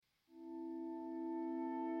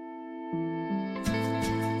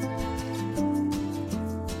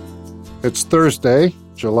It's Thursday,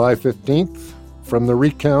 July 15th. From the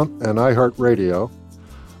Recount and iHeartRadio,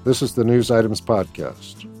 this is the News Items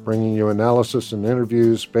Podcast, bringing you analysis and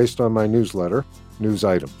interviews based on my newsletter, News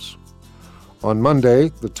Items. On Monday,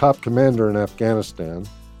 the top commander in Afghanistan,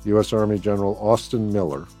 U.S. Army General Austin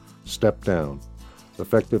Miller, stepped down,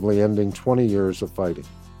 effectively ending 20 years of fighting.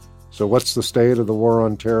 So what's the state of the war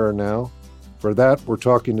on terror now? For that, we're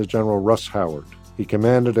talking to General Russ Howard. He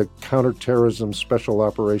commanded a counterterrorism special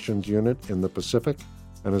operations unit in the Pacific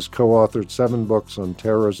and has co-authored 7 books on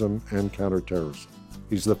terrorism and counterterrorism.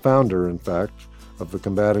 He's the founder, in fact, of the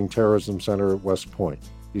Combating Terrorism Center at West Point.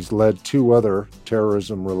 He's led 2 other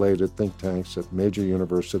terrorism-related think tanks at major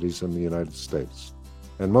universities in the United States.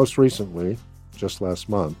 And most recently, just last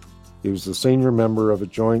month, he was the senior member of a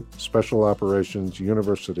joint special operations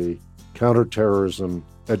university counterterrorism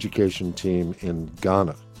education team in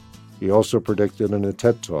Ghana. He also predicted in a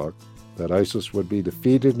TED Talk that ISIS would be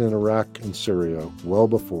defeated in Iraq and Syria well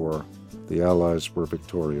before the Allies were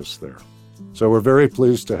victorious there. So we're very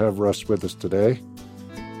pleased to have Russ with us today.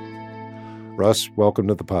 Russ, welcome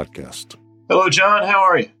to the podcast. Hello, John. How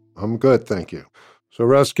are you? I'm good, thank you. So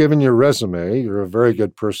Russ, given your resume, you're a very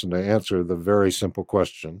good person to answer the very simple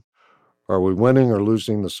question. Are we winning or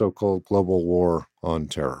losing the so-called global war on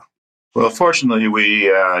terror? Well, fortunately,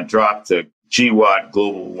 we dropped the GWOT,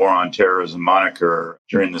 Global War on Terrorism moniker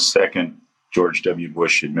during the second George W.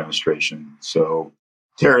 Bush administration. So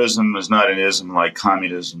terrorism is not an ism like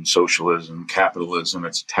communism, socialism, capitalism.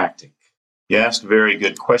 It's a tactic. You asked a very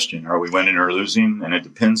good question. Are we winning or losing? And it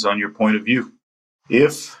depends on your point of view.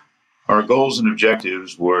 If our goals and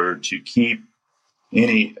objectives were to keep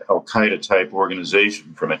any al-Qaeda type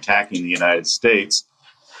organization from attacking the United States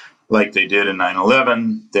like they did in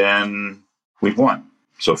 9/11, then we've won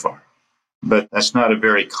so far. But that's not a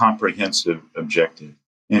very comprehensive objective.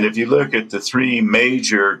 And if you look at the 3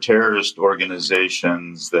 major terrorist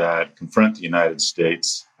organizations that confront the United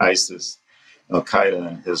States, ISIS, Al-Qaeda,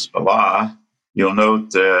 and Hezbollah, you'll note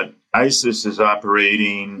that ISIS is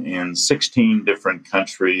operating in 16 different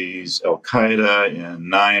countries, Al-Qaeda in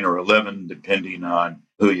 9 or 11, depending on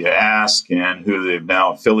who you ask and who they've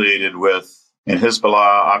now affiliated with. And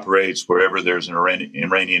Hezbollah operates wherever there's an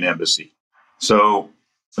Iranian embassy. So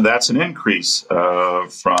that's an increase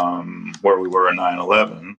from where we were in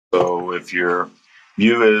 9/11. So if your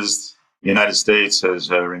view is the United States has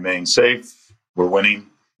remained safe, we're winning.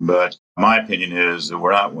 But my opinion is that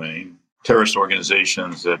we're not winning. Terrorist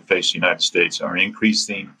organizations that face the United States are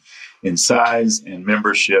increasing in size and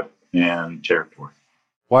membership and territory.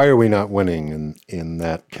 Why are we not winning in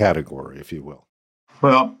that category, if you will?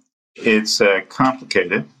 Well, it's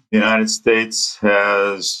complicated. The United States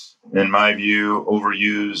has, in my view,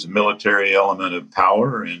 overused the military element of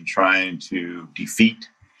power in trying to defeat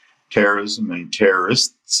terrorism and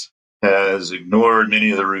terrorists, has ignored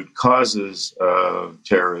many of the root causes of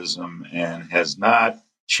terrorism, and has not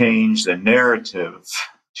changed the narrative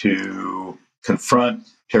to confront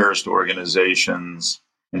terrorist organizations.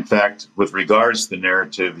 In fact, with regards to the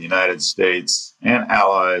narrative, the United States and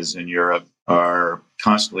allies in Europe are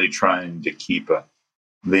constantly trying to keep up.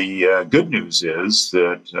 The good news is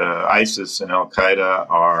that ISIS and Al-Qaeda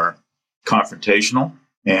are confrontational,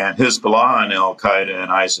 and Hezbollah and Al-Qaeda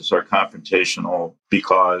and ISIS are confrontational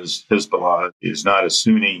because Hezbollah is not a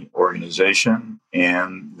Sunni organization,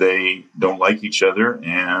 and they don't like each other,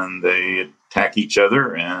 and they attack each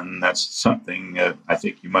other, and that's something that I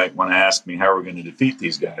think you might want to ask me how we're going to defeat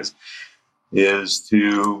these guys, is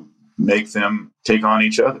to make them take on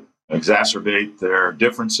each other, exacerbate their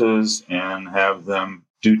differences, and have them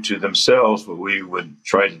do to themselves what we would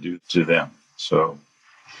try to do to them. So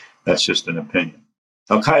that's just an opinion.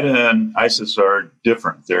 Al-Qaeda and ISIS are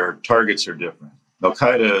different. Their targets are different.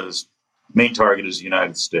 Al-Qaeda's main target is the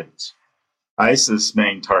United States. ISIS'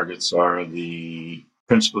 main targets are the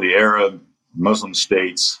principally Arab Muslim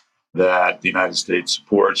states that the United States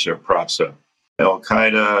supports or props up.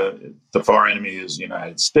 Al-Qaeda, the far enemy is the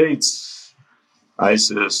United States.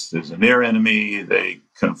 ISIS is a near enemy. They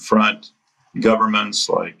confront governments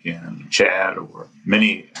like in Chad or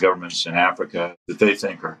many governments in Africa that they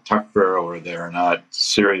think are takfir or they're not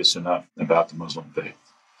serious enough about the Muslim faith.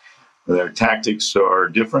 Their tactics are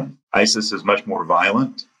different. ISIS is much more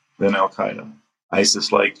violent than Al-Qaeda.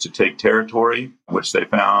 ISIS likes to take territory, which they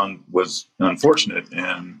found was unfortunate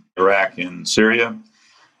in Iraq and Syria,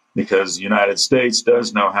 because the United States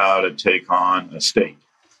does know how to take on a state.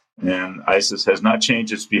 And ISIS has not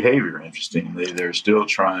changed its behavior, interestingly. They're still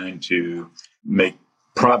trying to make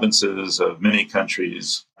provinces of many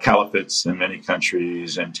countries, caliphates in many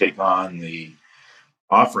countries, and take on the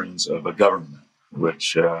offerings of a government,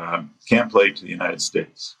 which can play to the United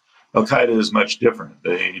States. Al-Qaeda is much different.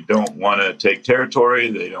 They don't want to take territory.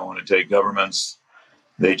 They don't want to take governments.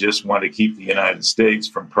 They just want to keep the United States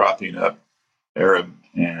from propping up Arab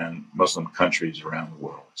and Muslim countries around the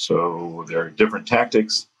world. So there are different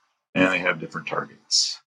tactics and they have different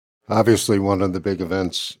targets. Obviously, one of the big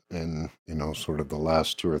events in, sort of the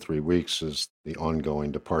last 2 or 3 weeks is the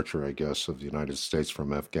ongoing departure, I guess, of the United States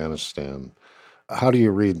from Afghanistan. How do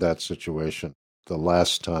you read that situation? The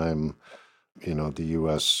last time, the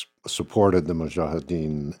U.S. supported the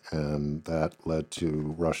Mujahideen and that led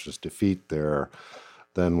to Russia's defeat there,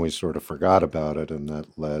 then we sort of forgot about it, and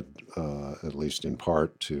that led, at least in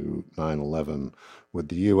part, to 9/11. With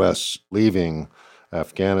the U.S. leaving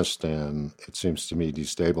Afghanistan, it seems to me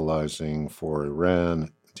destabilizing for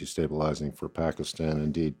Iran, destabilizing for Pakistan,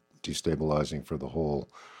 indeed destabilizing for the whole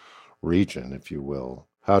region, if you will.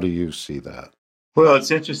 How do you see that? Well,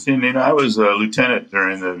 it's interesting. I was a lieutenant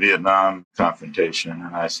during the Vietnam confrontation,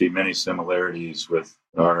 and I see many similarities with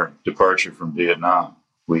our departure from Vietnam.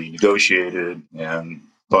 We negotiated and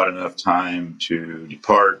bought enough time to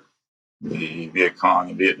depart. The Viet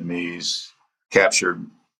Cong and Vietnamese captured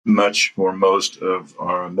much or most of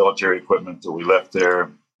our military equipment that we left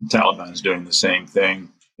there. The Taliban is doing the same thing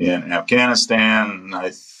in Afghanistan.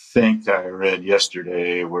 I think I read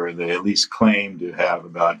yesterday where they at least claim to have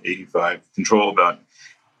about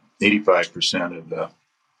 85% of the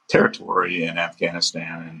territory in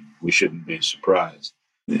Afghanistan, and we shouldn't be surprised.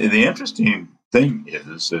 The interesting thing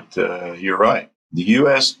is that you're right. The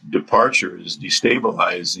U.S. departure is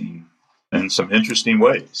destabilizing in some interesting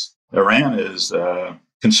ways. Iran is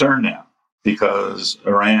concerned now because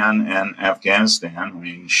Iran and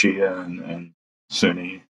Afghanistan, Shia and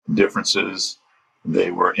Sunni differences.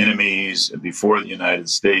 They were enemies before the United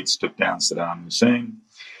States took down Saddam Hussein.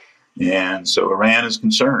 And so Iran is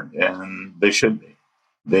concerned, and they should be.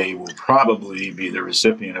 They will probably be the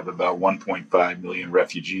recipient of about 1.5 million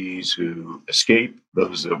refugees who escape,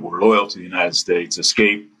 those that were loyal to the United States,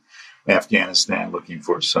 escape Afghanistan looking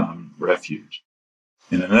for some refuge.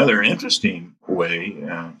 In another interesting way,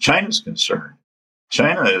 China's concerned.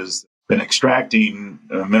 China has been extracting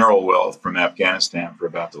mineral wealth from Afghanistan for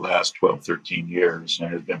about the last 12, 13 years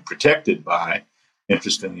and has been protected by,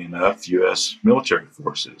 interestingly enough, U.S. military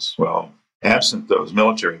forces. Well, absent those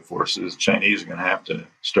military forces, Chinese are going to have to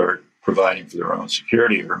start providing for their own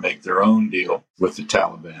security or make their own deal with the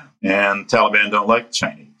Taliban. And the Taliban don't like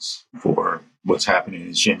Chinese for what's happening in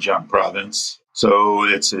Xinjiang province. So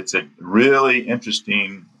it's a really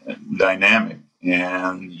interesting dynamic.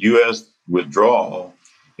 And U.S. withdrawal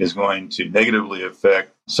is going to negatively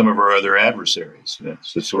affect some of our other adversaries.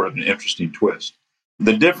 It's sort of an interesting twist.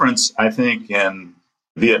 The difference, I think, in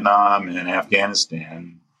Vietnam and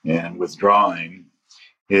Afghanistan and withdrawing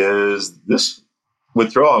is this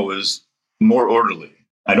withdrawal was more orderly.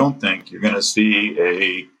 I don't think you're going to see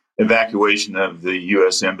a evacuation of the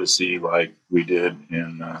U.S. embassy like we did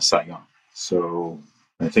in Saigon. So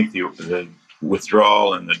I think the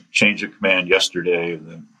withdrawal and the change of command yesterday,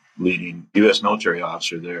 the leading U.S. military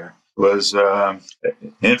officer there, was an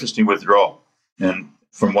interesting withdrawal. And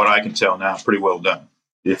from what I can tell now, pretty well done.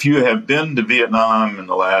 If you have been to Vietnam in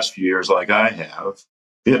the last few years, like I have,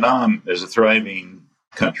 Vietnam is a thriving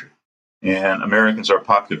country, and Americans are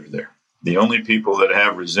popular there. The only people that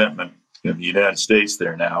have resentment in the United States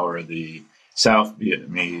there now are the South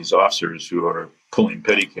Vietnamese officers who are pulling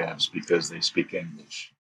pedicabs because they speak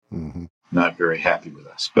English. Mm-hmm. Not very happy with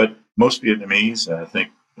us. But most Vietnamese, I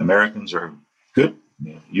think Americans are good.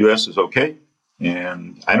 The U.S. is okay.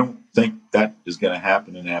 And I don't think that is going to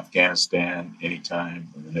happen in Afghanistan anytime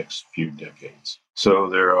in the next few decades. So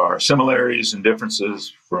there are similarities and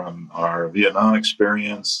differences from our Vietnam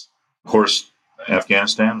experience. Of course,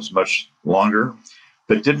 Afghanistan was much longer,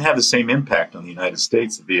 but didn't have the same impact on the United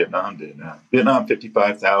States that Vietnam did. Vietnam,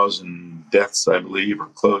 55,000 deaths, I believe, or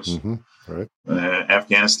close. Mm-hmm. Right.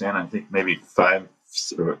 Afghanistan, I think maybe 5.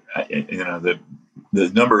 The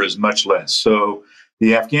number is much less. So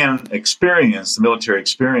the Afghan experience, the military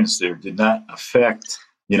experience there, did not affect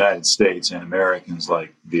the United States and Americans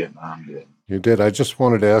like Vietnam did. You did. I just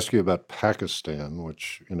wanted to ask you about Pakistan,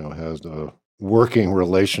 which has a working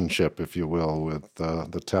relationship, if you will, with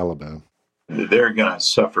the Taliban. They're going to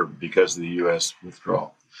suffer because of the U.S.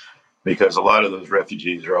 withdrawal, because a lot of those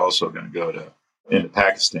refugees are also going to go into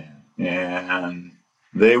Pakistan. And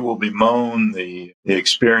they will bemoan the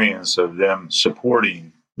experience of them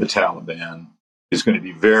supporting the Taliban is going to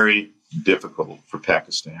be very difficult for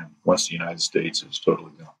Pakistan once the United States is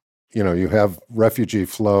totally gone. You have refugee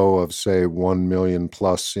flow of, say, 1 million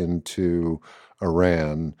plus into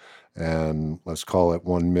Iran, and let's call it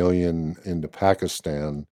 1 million into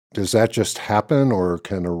Pakistan. Does that just happen, or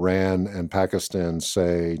can Iran and Pakistan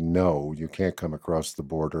say, no, you can't come across the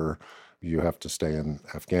border, you have to stay in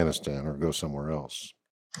Afghanistan or go somewhere else?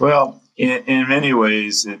 Well, in many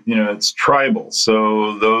ways, it's tribal.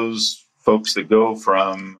 So those folks that go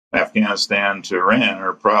from Afghanistan to Iran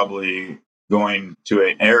are probably going to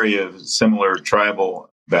an area of similar tribal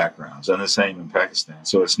backgrounds, and the same in Pakistan.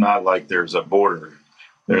 So it's not like there's a border.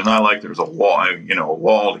 There's not like there's a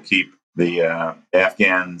wall to keep the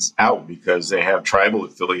Afghans out, because they have tribal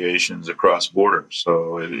affiliations across borders.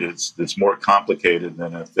 So it's more complicated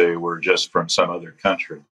than if they were just from some other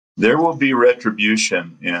country. There will be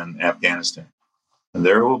retribution in Afghanistan. And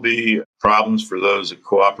there will be problems for those that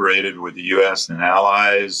cooperated with the U.S. and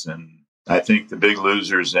allies. And I think the big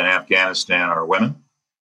losers in Afghanistan are women.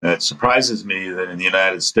 And it surprises me that in the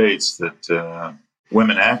United States that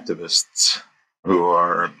women activists who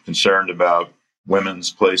are concerned about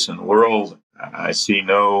women's place in the world, I see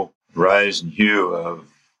no rise and hue of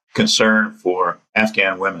concern for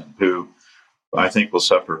Afghan women who I think will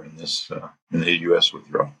suffer in the U.S.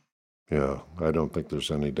 withdrawal. Yeah, I don't think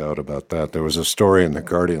there's any doubt about that. There was a story in The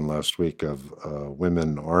Guardian last week of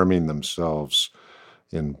women arming themselves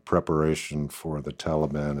in preparation for the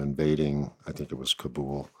Taliban invading, I think it was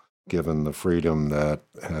Kabul. Given the freedom that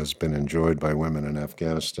has been enjoyed by women in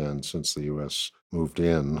Afghanistan since the U.S. moved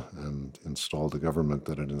in and installed the government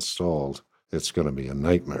that it installed, it's going to be a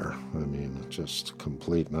nightmare. I mean, just a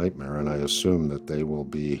complete nightmare. And I assume that they will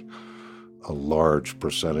be a large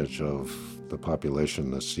percentage of the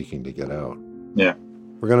population that's seeking to get out. Yeah.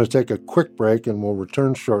 We're going to take a quick break, and we'll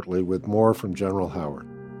return shortly with more from General Howard.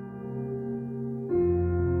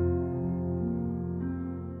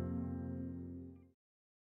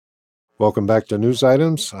 Welcome back to News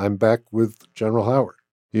Items. I'm back with General Howard.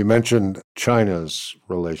 You mentioned China's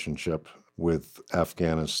relationship with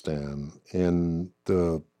Afghanistan. In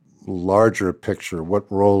the larger picture,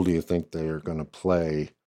 what role do you think they are going to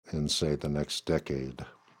play in, say, the next decade?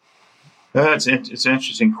 It's an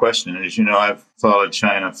interesting question. As you know, I've followed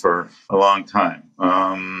China for a long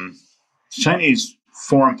time. Chinese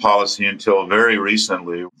foreign policy, until very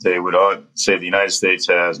recently, they would say the United States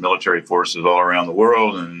has military forces all around the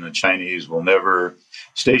world, and the Chinese will never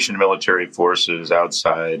station military forces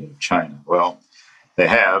outside of China. Well, they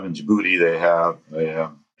have. In Djibouti, they have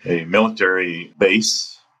a military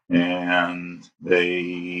base, and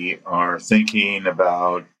they are thinking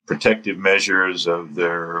about protective measures of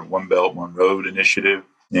their One Belt, One Road initiative.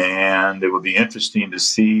 And it would be interesting to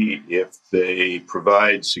see if they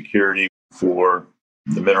provide security for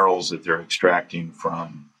the minerals that they're extracting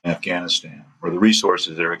from Afghanistan, or the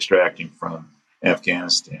resources they're extracting from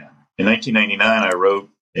Afghanistan. In 1999, I wrote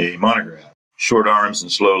a monograph, Short Arms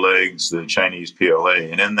and Slow Legs, the Chinese PLA.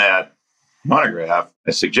 And in that monograph,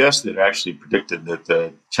 I actually predicted that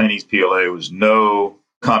the Chinese PLA was no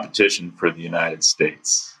competition for the United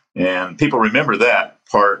States. And people remember that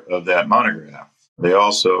part of that monograph. They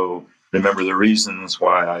also remember the reasons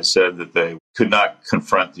why I said that they could not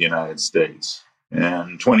confront the United States.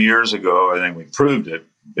 And 20 years ago, I think we proved it,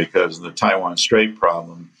 because of the Taiwan Strait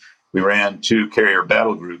problem. We ran 2 carrier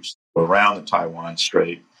battle groups around the Taiwan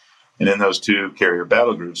Strait. And in those 2 carrier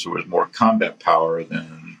battle groups, there was more combat power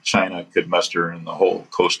than China could muster in the whole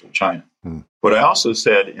coastal China. What I also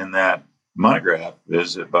said in that monograph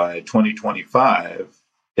is that by 2025,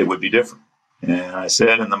 it would be different. And I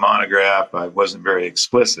said in the monograph, I wasn't very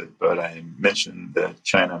explicit, but I mentioned that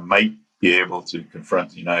China might be able to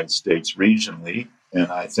confront the United States regionally.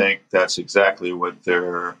 And I think that's exactly what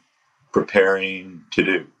they're preparing to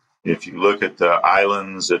do. If you look at the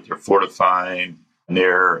islands that they're fortifying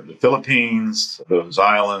near the Philippines, those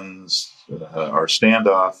islands are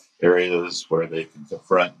standoff areas where they can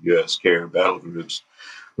confront U.S. carrier battle groups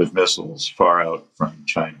with missiles far out from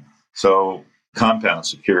China. So compound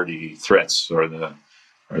security threats are the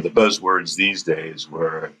buzzwords these days,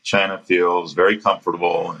 where China feels very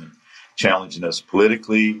comfortable in challenging us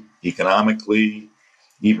politically, economically,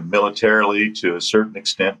 even militarily to a certain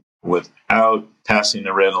extent, without passing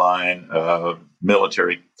the red line of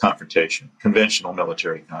military confrontation, conventional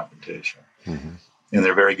military confrontation. Mm-hmm. And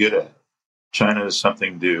they're very good at it. China is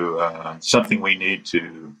something we need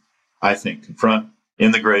to, I think, confront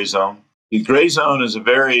in the gray zone. The gray zone is a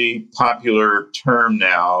very popular term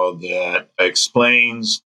now that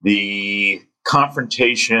explains the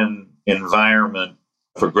confrontation environment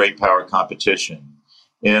for great power competition,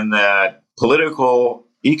 in that political,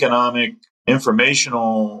 economic,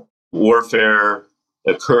 informational warfare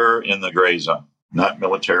occur in the gray zone, not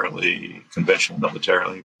militarily, conventional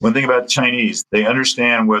militarily. One thing about the Chinese, they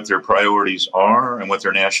understand what their priorities are and what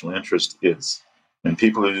their national interest is. And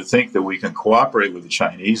people who think that we can cooperate with the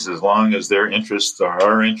Chinese, as long as their interests are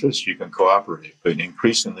our interests, you can cooperate. But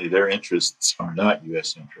increasingly, their interests are not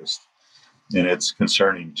U.S. interests. And it's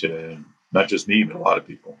concerning to not just me, but a lot of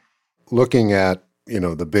people. Looking at,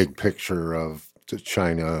 the big picture of the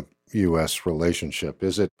China-U.S. relationship,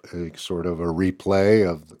 is it a sort of a replay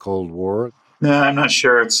of the Cold War? No, I'm not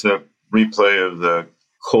sure it's a replay of the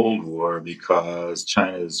Cold War because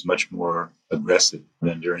China is much more aggressive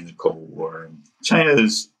than during the Cold War.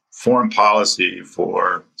 China's foreign policy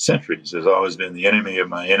for centuries has always been the enemy of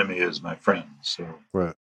my enemy is my friend. So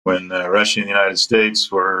right. When Russia and the United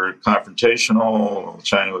States were confrontational,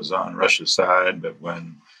 China was on Russia's side. But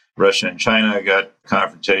when Russia and China got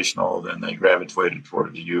confrontational, then they gravitated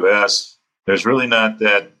toward the U.S. There's really not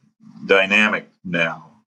that dynamic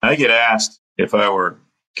now. I get asked if I were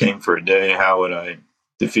king for a day, how would I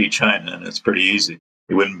defeat China? And it's pretty easy.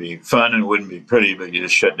 It wouldn't be fun and it wouldn't be pretty, but you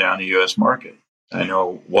just shut down the U.S. market. I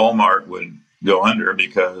know Walmart would go under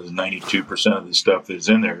because 92% of the stuff that's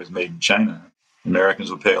in there is made in China.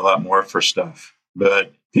 Americans would pay a lot more for stuff.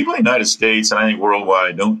 But people in the United States, and I think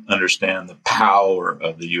worldwide, don't understand the power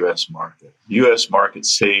of the U.S. market. The U.S. market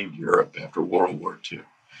saved Europe after World War II.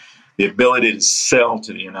 The ability to sell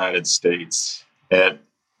to the United States at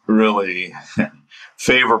really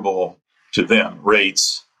favorable to them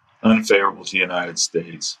rates, unfavorable to the United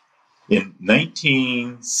States. In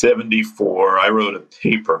 1974, I wrote a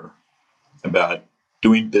paper about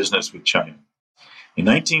doing business with China. In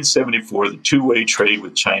 1974, the two-way trade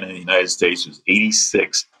with China and the United States was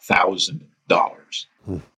 $86,000.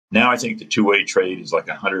 Now I think the two-way trade is like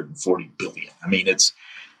 $140 billion. I mean,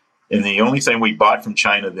 and the only thing we bought from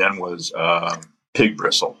China then was pig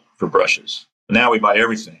bristle for brushes. Now we buy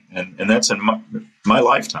everything, and that's in my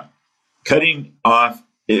lifetime. Cutting off,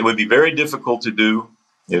 it would be very difficult to do.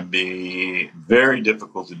 It would be very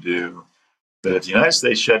difficult to do. But if the United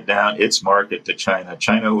States shut down its market to China,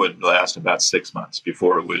 China would last about 6 months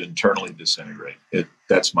before it would internally disintegrate.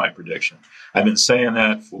 That's my prediction. I've been saying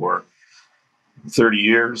that for 30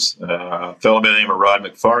 years. A fellow by the name of Rod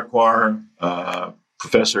McFarquhar,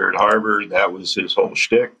 professor at Harvard, that was his whole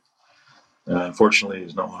shtick. Unfortunately,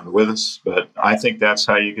 he's no longer with us. But I think that's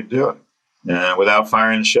how you could do it without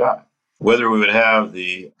firing a shot. Whether we would have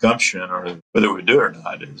the gumption or whether we would do it or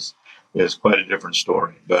not is quite a different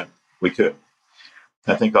story. But we could.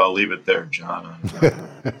 I think I'll leave it there, John, on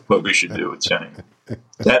what we should do with China.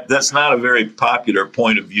 That's not a very popular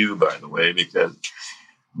point of view, by the way, because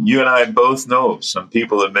you and I both know some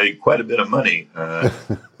people that made quite a bit of money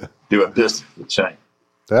doing business with China.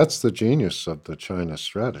 That's the genius of the China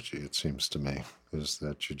strategy, it seems to me, is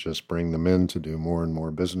that you just bring them in to do more and more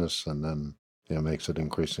business, and then it makes it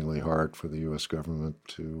increasingly hard for the U.S. government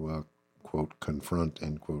to, quote, confront,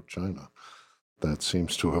 end quote, China. That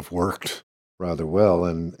seems to have worked rather well.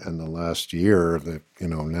 And the last year, they've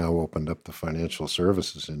now opened up the financial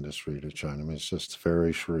services industry to China. I mean, it's just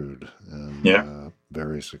very shrewd and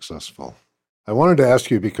very successful. I wanted to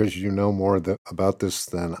ask you, because you know more about this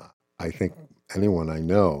than I think anyone I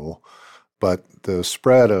know, but the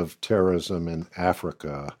spread of terrorism in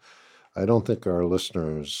Africa, I don't think our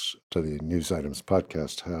listeners to the News Items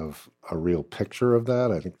podcast have a real picture of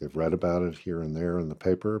that. I think they've read about it here and there in the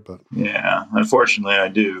paper, but yeah, unfortunately, I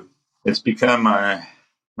do. It's become my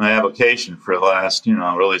avocation for the last,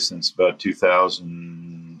 really since about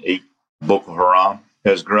 2008. Boko Haram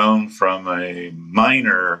has grown from a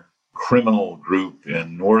minor criminal group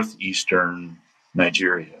in northeastern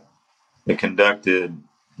Nigeria. They conducted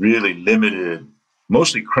really limited,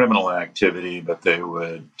 mostly criminal activity, but they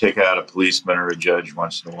would take out a policeman or a judge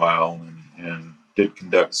once in a while and did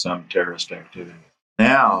conduct some terrorist activity.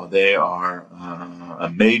 Now they are a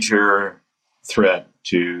major threat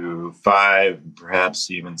to 5, perhaps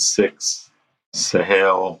even 6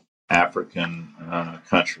 Sahel African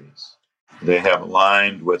countries. They have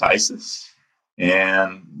aligned with ISIS,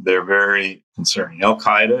 and they're very concerning.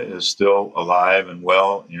 Al-Qaeda is still alive and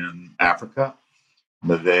well in Africa,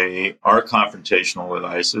 but they are confrontational with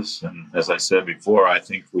ISIS. And as I said before, I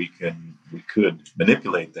think we could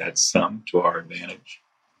manipulate that some to our advantage.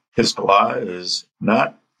 Hezbollah is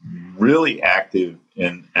not really active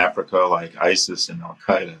in Africa like ISIS and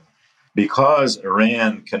Al-Qaeda because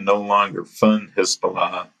Iran can no longer fund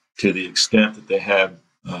Hezbollah to the extent that they had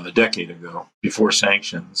a decade ago before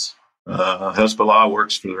sanctions. Hezbollah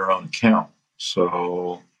works for their own account.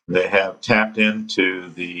 So they have tapped into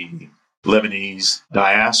the Lebanese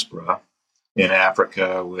diaspora in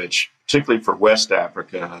Africa, which particularly for West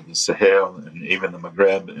Africa, the Sahel, and even the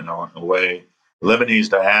Maghreb in a way, the Lebanese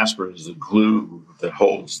diaspora is the glue that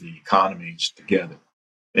holds the economies together.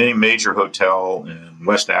 Any major hotel in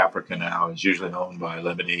West Africa now is usually owned by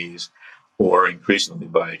Lebanese or increasingly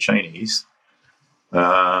by Chinese.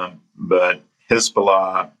 But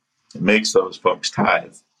Hezbollah makes those folks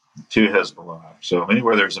tithe to Hezbollah. So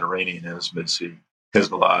anywhere there's an Iranian intimacy,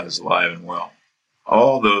 Hezbollah is alive and well.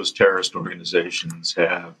 All those terrorist organizations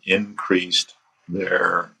have increased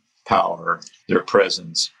their power, their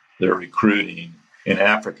presence, their recruiting in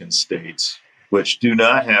African states, which do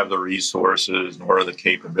not have the resources nor the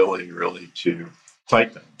capability really to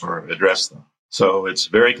fight them or address them. So it's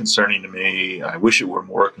very concerning to me. I wish it were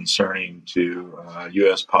more concerning to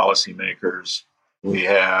U.S. policymakers. We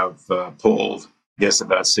have pulled, I guess,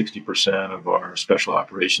 about 60% of our special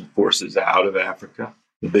operations forces out of Africa.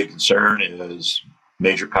 The big concern is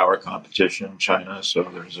major power competition, China, so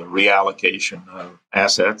there's a reallocation of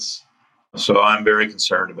assets. So I'm very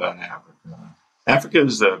concerned about Africa. Africa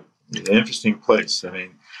is an interesting place. I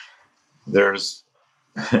mean, there's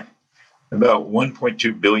about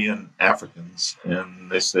 1.2 billion Africans, and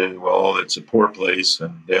they say, well, it's a poor place,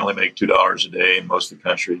 and they only make $2 a day in most of the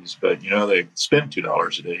countries, but, they spend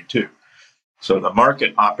 $2 a day, too. So the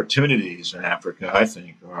market opportunities in Africa, I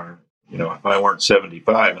think, are, if I weren't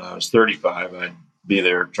 75 and I was 35, I'd be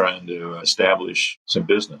there trying to establish some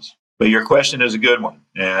business. But your question is a good one,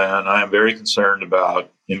 and I'm very concerned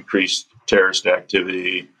about increased terrorist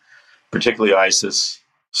activity, particularly ISIS,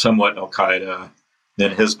 somewhat Al-Qaeda,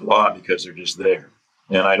 then Hezbollah, because they're just there.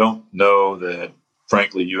 And I don't know that,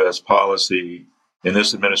 frankly, U.S. policy in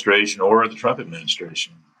this administration or the Trump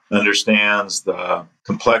administration understands the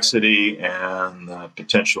complexity and the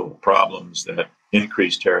potential problems that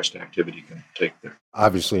increased terrorist activity can take there.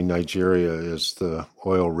 Obviously, Nigeria is the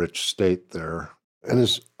oil-rich state there. And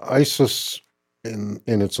is ISIS, in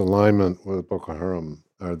its alignment with Boko Haram,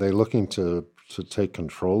 are they looking to take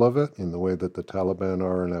control of it in the way that the Taliban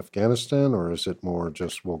are in Afghanistan, or is it more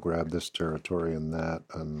just we'll grab this territory and that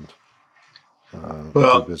and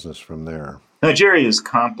do business from there? Nigeria is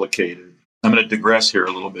complicated. I'm going to digress here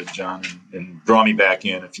a little bit, John, and draw me back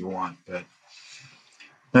in if you want. But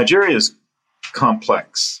Nigeria is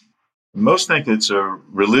complex. Most think it's a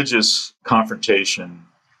religious confrontation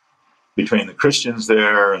between the Christians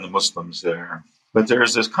there and the Muslims there. But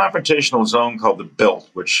there's this confrontational zone called the Belt,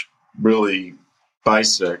 which really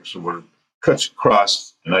bisects or cuts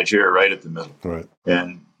across Nigeria right at the middle. Right.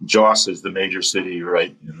 And Jos is the major city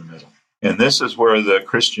right in the middle. And this is where the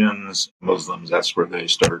Christians, Muslims, that's where they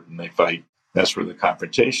start and they fight. That's where the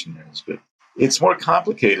confrontation is. But it's more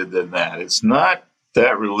complicated than that. It's not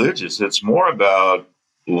that religious. It's more about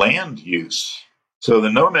land use. So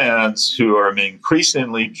the nomads who are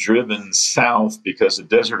increasingly driven south because of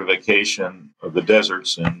desertification of the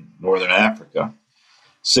deserts in northern Africa,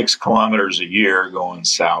 6 kilometers a year going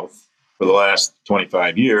south for the last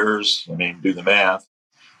 25 years, do the math,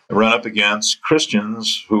 run up against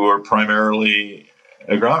Christians who are primarily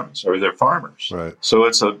agronomists or they're farmers. Right. So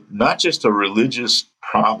it's not just a religious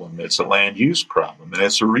problem, it's a land use problem, and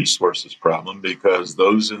it's a resources problem because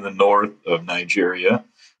those in the north of Nigeria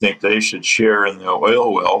think they should share in the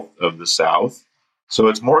oil wealth of the south. So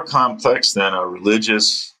it's more complex than a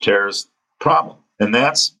religious terrorist problem. And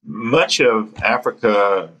that's much of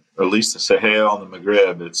Africa, or at least the Sahel and the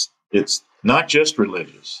Maghreb. It's not just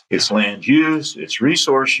religious. It's land use, it's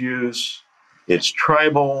resource use, it's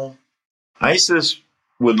tribal. ISIS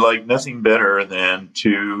would like nothing better than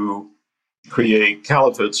to create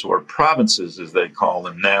caliphates or provinces, as they call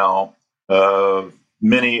them now, of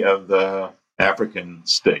many of the African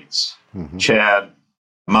states. Mm-hmm. Chad,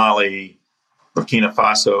 Mali, Burkina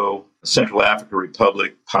Faso, Central African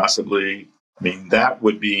Republic, possibly. That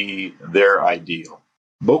would be their ideal.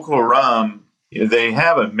 Boko Haram, they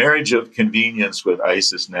have a marriage of convenience with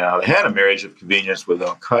ISIS now. They had a marriage of convenience with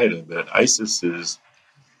Al-Qaeda, but ISIS is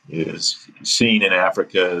seen in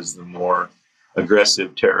Africa as the more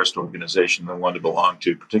aggressive terrorist organization they want to belong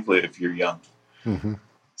to, particularly if you're young. Mm-hmm.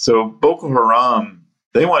 So Boko Haram,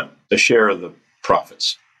 they want a share of the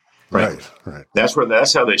profits. Right.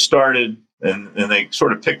 That's how they started, and they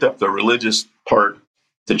sort of picked up the religious part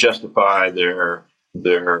to justify their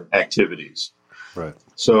activities. Right.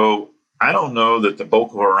 So I don't know that the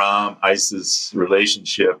Boko Haram-ISIS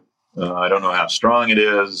relationship, I don't know how strong it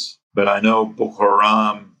is, but I know Boko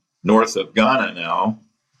Haram north of Ghana now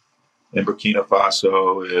in Burkina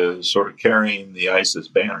Faso is sort of carrying the ISIS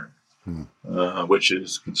banner, which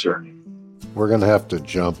is concerning. We're going to have to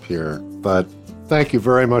jump here, but thank you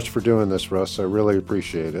very much for doing this, Russ. I really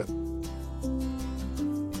appreciate it.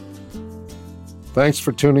 Thanks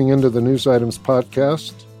for tuning into the News Items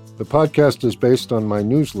podcast. The podcast is based on my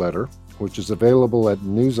newsletter, which is available at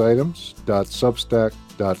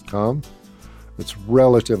newsitems.substack.com. It's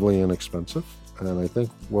relatively inexpensive, and I think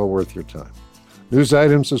well worth your time. News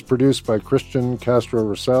Items is produced by Christian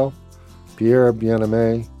Castro-Russell, Pierre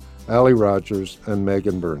Bien-Aimé, Ali Rogers, and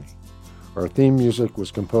Megan Burney. Our theme music was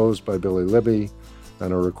composed by Billy Libby,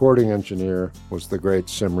 and our recording engineer was the great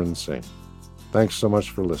Simran Singh. Thanks so much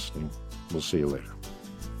for listening. We'll see you later.